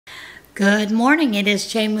Good morning. It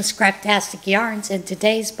is Jane with Scraptastic Yarns, and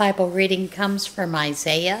today's Bible reading comes from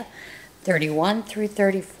Isaiah 31 through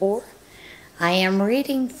 34. I am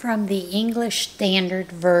reading from the English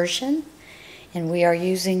Standard Version, and we are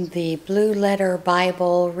using the Blue Letter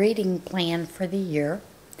Bible reading plan for the year.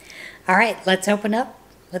 All right, let's open up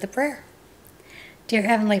with a prayer. Dear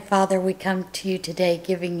Heavenly Father, we come to you today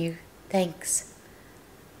giving you thanks.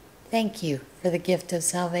 Thank you for the gift of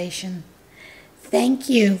salvation. Thank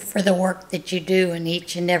you for the work that you do in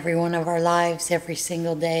each and every one of our lives every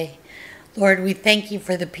single day. Lord, we thank you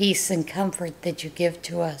for the peace and comfort that you give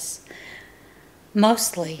to us.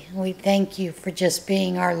 Mostly, we thank you for just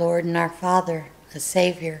being our Lord and our Father, a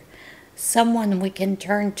Savior, someone we can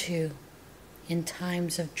turn to in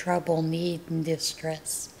times of trouble, need, and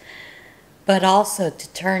distress, but also to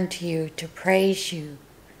turn to you, to praise you,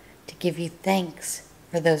 to give you thanks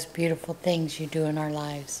for those beautiful things you do in our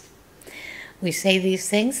lives. We say these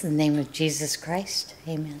things in the name of Jesus Christ.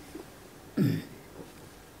 Amen. Let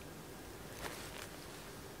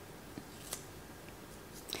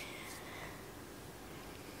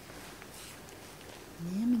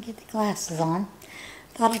me get the glasses on.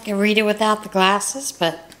 Thought I could read it without the glasses,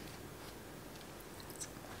 but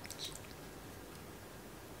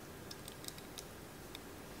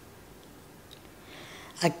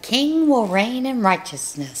a king will reign in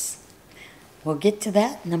righteousness. We'll get to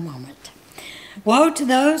that in a moment. Woe to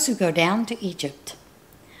those who go down to Egypt.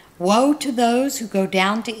 Woe to those who go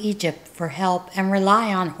down to Egypt for help and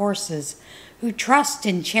rely on horses, who trust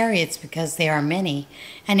in chariots because they are many,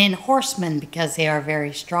 and in horsemen because they are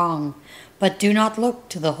very strong, but do not look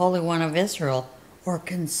to the Holy One of Israel or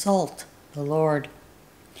consult the Lord.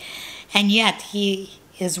 And yet he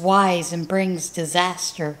is wise and brings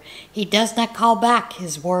disaster. He does not call back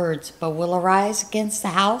his words, but will arise against the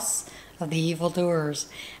house of the evildoers,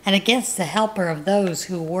 and against the helper of those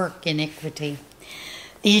who work iniquity.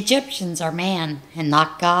 The Egyptians are man, and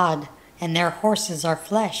not God, and their horses are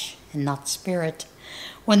flesh, and not spirit.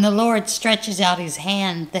 When the Lord stretches out his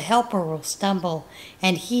hand, the helper will stumble,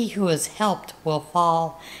 and he who is helped will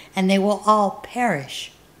fall, and they will all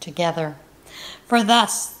perish together. For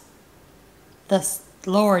thus the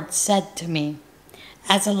Lord said to me,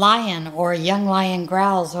 as a lion or a young lion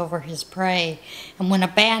growls over his prey, and when a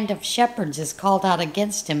band of shepherds is called out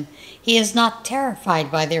against him, he is not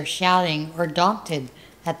terrified by their shouting or daunted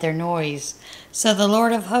at their noise. So the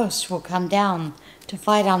Lord of hosts will come down to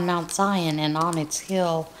fight on Mount Zion and on its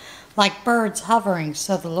hill. Like birds hovering,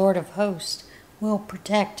 so the Lord of hosts will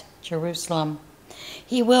protect Jerusalem.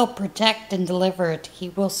 He will protect and deliver it. He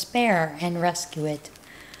will spare and rescue it.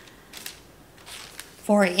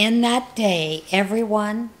 For in that day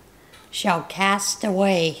everyone shall cast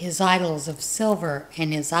away his idols of silver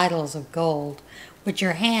and his idols of gold, which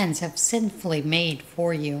your hands have sinfully made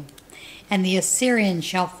for you. And the Assyrian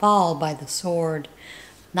shall fall by the sword,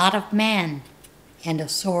 not of man, and a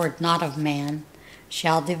sword not of man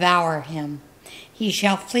shall devour him. He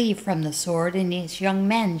shall flee from the sword, and his young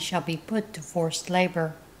men shall be put to forced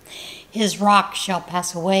labor. His rock shall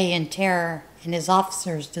pass away in terror, and his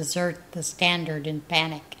officers desert the standard in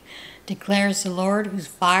panic, declares the Lord, whose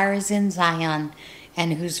fire is in Zion,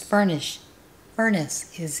 and whose furnace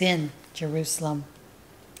is in Jerusalem.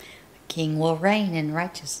 A king will reign in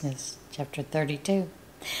righteousness. Chapter 32.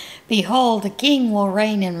 Behold, a king will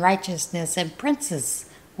reign in righteousness, and princes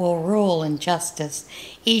will rule in justice.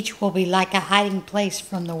 Each will be like a hiding place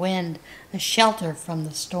from the wind, a shelter from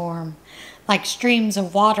the storm, like streams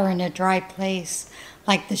of water in a dry place,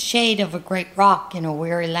 like the shade of a great rock in a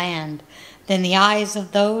weary land. Then the eyes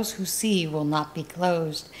of those who see will not be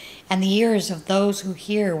closed, and the ears of those who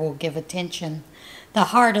hear will give attention. The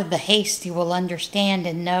heart of the hasty will understand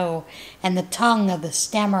and know, and the tongue of the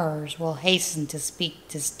stammerers will hasten to speak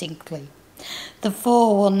distinctly. The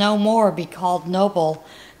fool will no more be called noble,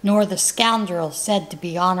 nor the scoundrel said to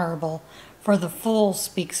be honorable. For the fool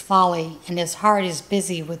speaks folly, and his heart is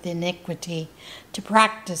busy with iniquity, to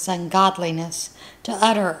practice ungodliness, to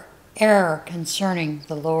utter error concerning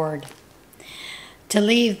the Lord, to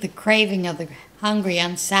leave the craving of the hungry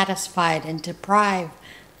unsatisfied, and to deprive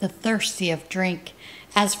the thirsty of drink.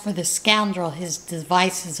 As for the scoundrel, his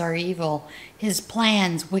devices are evil, his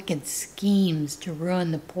plans wicked schemes to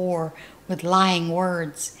ruin the poor with lying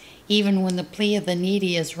words, even when the plea of the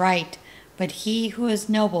needy is right. But he who is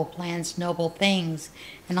noble plans noble things,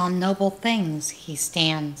 and on noble things he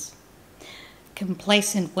stands.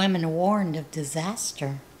 Complacent women warned of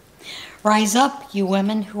disaster. Rise up, you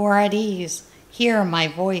women who are at ease. Hear my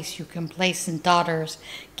voice, you complacent daughters.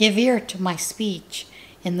 Give ear to my speech.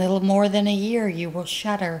 In little more than a year you will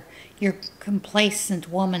shudder, you complacent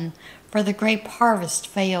woman, for the grape harvest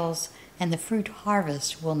fails, and the fruit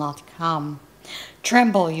harvest will not come.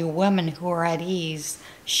 Tremble, you women who are at ease.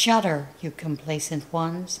 Shudder, you complacent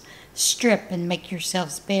ones. Strip and make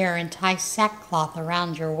yourselves bare, and tie sackcloth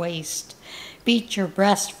around your waist. Beat your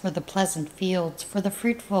breast for the pleasant fields, for the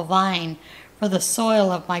fruitful vine, for the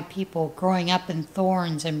soil of my people growing up in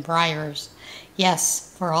thorns and briars.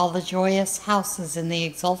 Yes, for all the joyous houses in the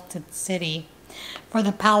exalted city. For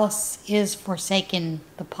the palace is forsaken,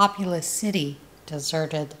 the populous city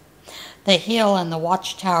deserted. The hill and the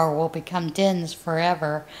watchtower will become dens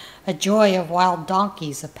forever, a joy of wild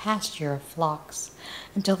donkeys, a pasture of flocks,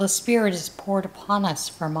 until the Spirit is poured upon us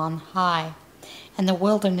from on high, and the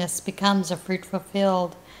wilderness becomes a fruitful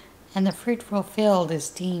field, and the fruitful field is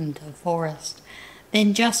deemed a forest.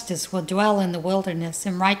 Then justice will dwell in the wilderness,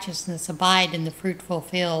 and righteousness abide in the fruitful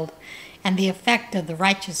field, and the effect of the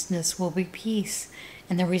righteousness will be peace,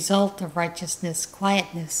 and the result of righteousness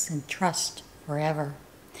quietness and trust forever.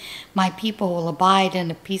 My people will abide in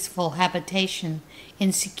a peaceful habitation,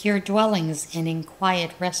 in secure dwellings, and in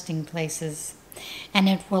quiet resting places. And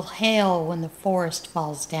it will hail when the forest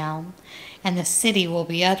falls down, and the city will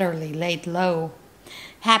be utterly laid low.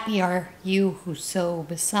 Happy are you who sow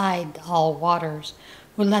beside all waters,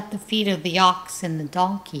 who let the feet of the ox and the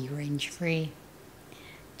donkey range free.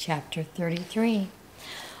 Chapter 33.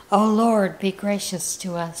 O Lord, be gracious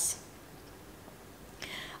to us.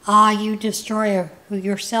 Ah, you destroyer, who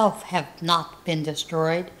yourself have not been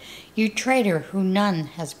destroyed, you traitor, who none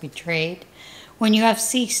has betrayed. When you have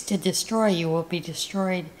ceased to destroy, you will be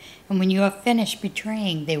destroyed, and when you have finished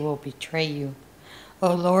betraying, they will betray you.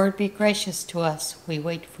 O Lord, be gracious to us, we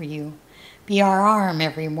wait for you. Be our arm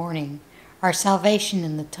every morning, our salvation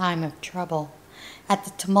in the time of trouble. At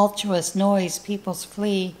the tumultuous noise, peoples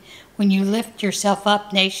flee. When you lift yourself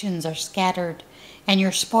up, nations are scattered, and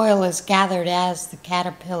your spoil is gathered as the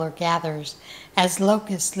caterpillar gathers. As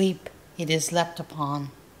locusts leap, it is leapt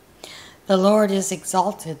upon. The Lord is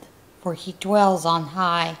exalted, for he dwells on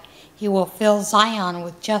high. He will fill Zion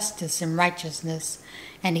with justice and righteousness,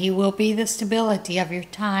 and he will be the stability of your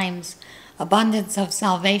times, abundance of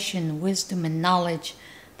salvation, wisdom, and knowledge.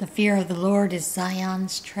 The fear of the Lord is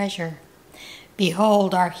Zion's treasure.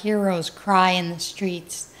 Behold, our heroes cry in the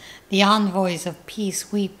streets. The envoys of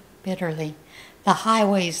peace weep bitterly. The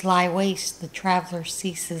highways lie waste, the traveler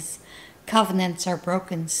ceases. Covenants are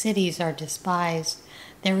broken, cities are despised.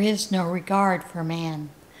 There is no regard for man.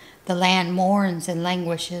 The land mourns and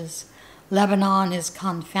languishes. Lebanon is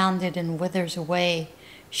confounded and withers away.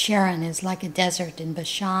 Sharon is like a desert, and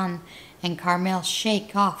Bashan and Carmel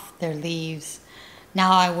shake off their leaves.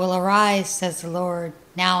 Now I will arise, says the Lord.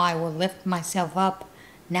 Now I will lift myself up.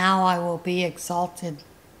 Now I will be exalted.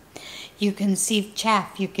 You conceive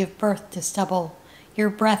chaff, you give birth to stubble.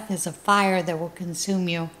 Your breath is a fire that will consume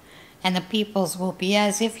you, and the peoples will be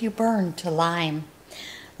as if you burned to lime,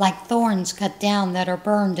 like thorns cut down that are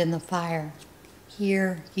burned in the fire.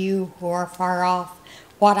 Hear, you who are far off,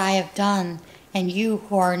 what I have done, and you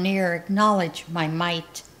who are near acknowledge my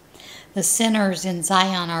might. The sinners in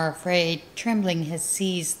Zion are afraid, trembling has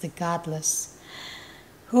seized the godless.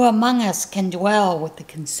 Who among us can dwell with the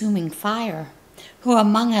consuming fire? Who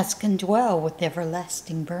among us can dwell with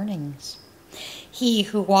everlasting burnings? He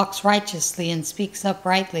who walks righteously and speaks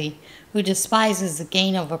uprightly, who despises the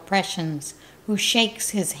gain of oppressions, who shakes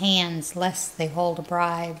his hands lest they hold a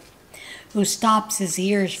bribe, who stops his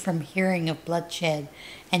ears from hearing of bloodshed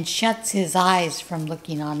and shuts his eyes from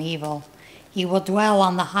looking on evil. He will dwell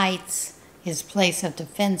on the heights. His place of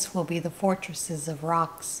defense will be the fortresses of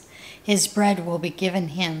rocks. His bread will be given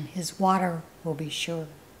him. His water will be sure.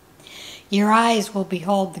 Your eyes will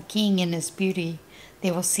behold the king in his beauty.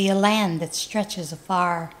 They will see a land that stretches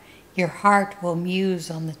afar. Your heart will muse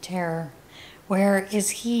on the terror. Where is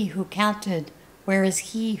he who counted? Where is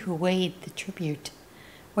he who weighed the tribute?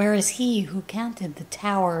 Where is he who counted the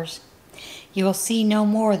towers? You will see no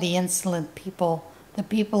more the insolent people, the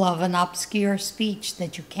people of an obscure speech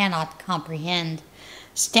that you cannot comprehend,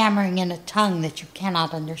 stammering in a tongue that you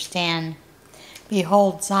cannot understand.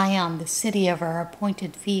 Behold Zion, the city of our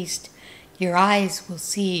appointed feast. Your eyes will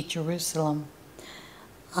see Jerusalem,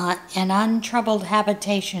 an untroubled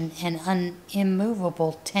habitation, an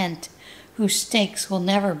immovable tent, whose stakes will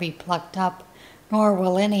never be plucked up, nor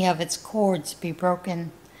will any of its cords be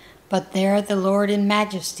broken. But there the Lord in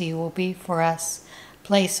majesty will be for us, a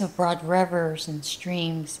place of broad rivers and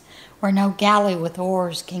streams, where no galley with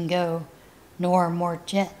oars can go, nor more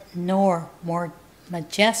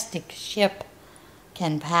majestic ship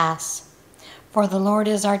can pass. For the Lord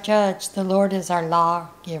is our judge, the Lord is our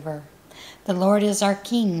lawgiver. The Lord is our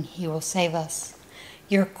king, he will save us.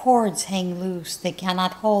 Your cords hang loose, they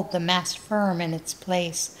cannot hold the mast firm in its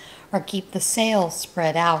place, or keep the sails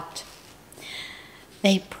spread out.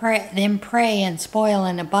 Then prey and spoil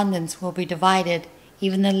in abundance will be divided.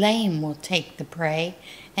 Even the lame will take the prey,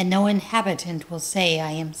 and no inhabitant will say,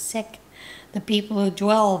 I am sick. The people who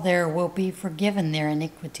dwell there will be forgiven their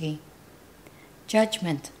iniquity.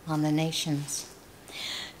 Judgment on the nations.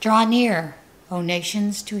 Draw near, O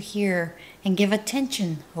nations, to hear, and give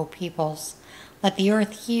attention, O peoples. Let the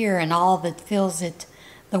earth hear and all that fills it,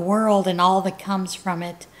 the world and all that comes from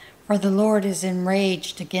it. For the Lord is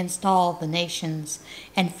enraged against all the nations,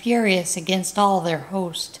 and furious against all their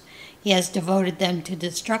host. He has devoted them to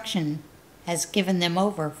destruction, has given them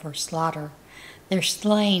over for slaughter. Their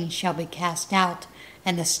slain shall be cast out,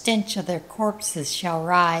 and the stench of their corpses shall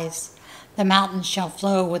rise. The mountains shall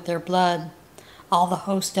flow with their blood. All the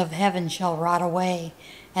host of heaven shall rot away,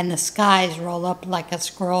 and the skies roll up like a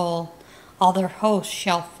scroll. All their hosts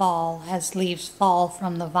shall fall, as leaves fall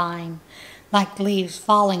from the vine, like leaves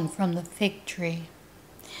falling from the fig tree.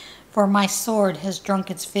 For my sword has drunk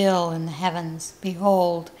its fill in the heavens.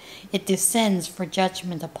 Behold, it descends for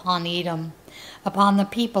judgment upon Edom, upon the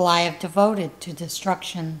people I have devoted to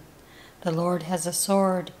destruction. The Lord has a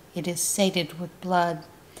sword, it is sated with blood.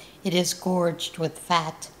 It is gorged with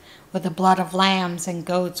fat, with the blood of lambs and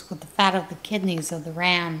goats, with the fat of the kidneys of the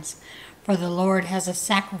rams. For the Lord has a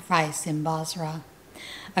sacrifice in Bozrah,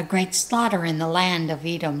 a great slaughter in the land of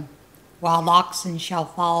Edom. Wild oxen shall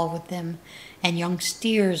fall with them, and young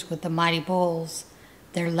steers with the mighty bulls.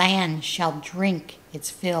 Their land shall drink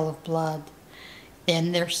its fill of blood.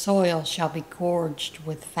 Then their soil shall be gorged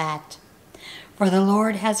with fat. For the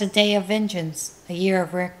Lord has a day of vengeance, a year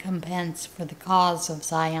of recompense for the cause of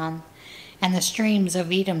Zion. And the streams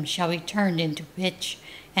of Edom shall be turned into pitch,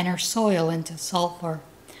 and her soil into sulfur.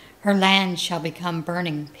 Her land shall become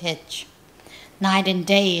burning pitch. Night and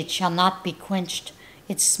day it shall not be quenched.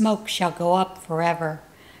 Its smoke shall go up forever.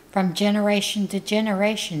 From generation to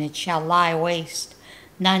generation it shall lie waste.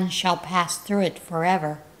 None shall pass through it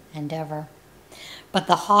forever and ever. But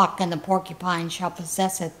the hawk and the porcupine shall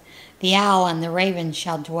possess it. The owl and the raven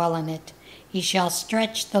shall dwell in it. He shall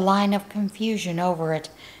stretch the line of confusion over it,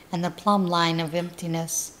 and the plumb line of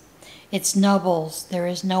emptiness. Its nobles, there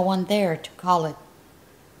is no one there to call it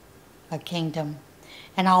a kingdom,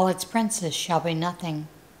 and all its princes shall be nothing.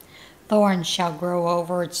 Thorns shall grow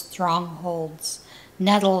over its strongholds,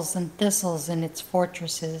 nettles and thistles in its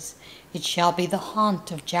fortresses. It shall be the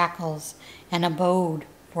haunt of jackals, an abode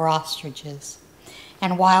for ostriches.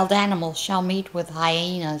 And wild animals shall meet with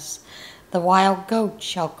hyenas. The wild goat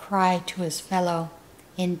shall cry to his fellow.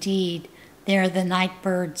 Indeed, there the night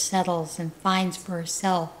bird settles and finds for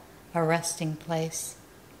herself a resting place.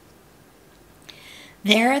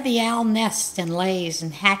 There the owl nests and lays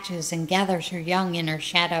and hatches and gathers her young in her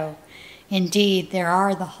shadow. Indeed, there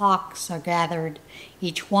are the hawks are gathered,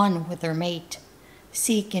 each one with her mate.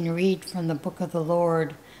 Seek and read from the book of the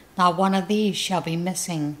Lord. Not one of these shall be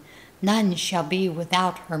missing. None shall be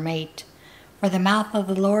without her mate. For the mouth of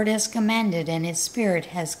the Lord has commanded, and his spirit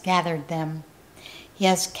has gathered them. He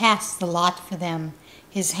has cast the lot for them.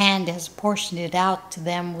 His hand has portioned it out to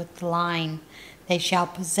them with the line. They shall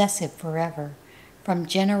possess it forever. From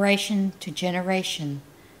generation to generation,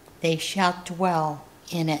 they shall dwell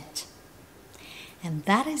in it. And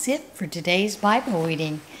that is it for today's Bible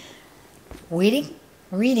reading.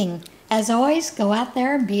 Reading. As always, go out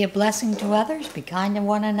there and be a blessing to others. Be kind to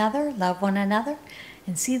one another. Love one another.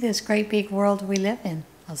 And see this great big world we live in.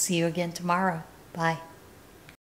 I'll see you again tomorrow. Bye.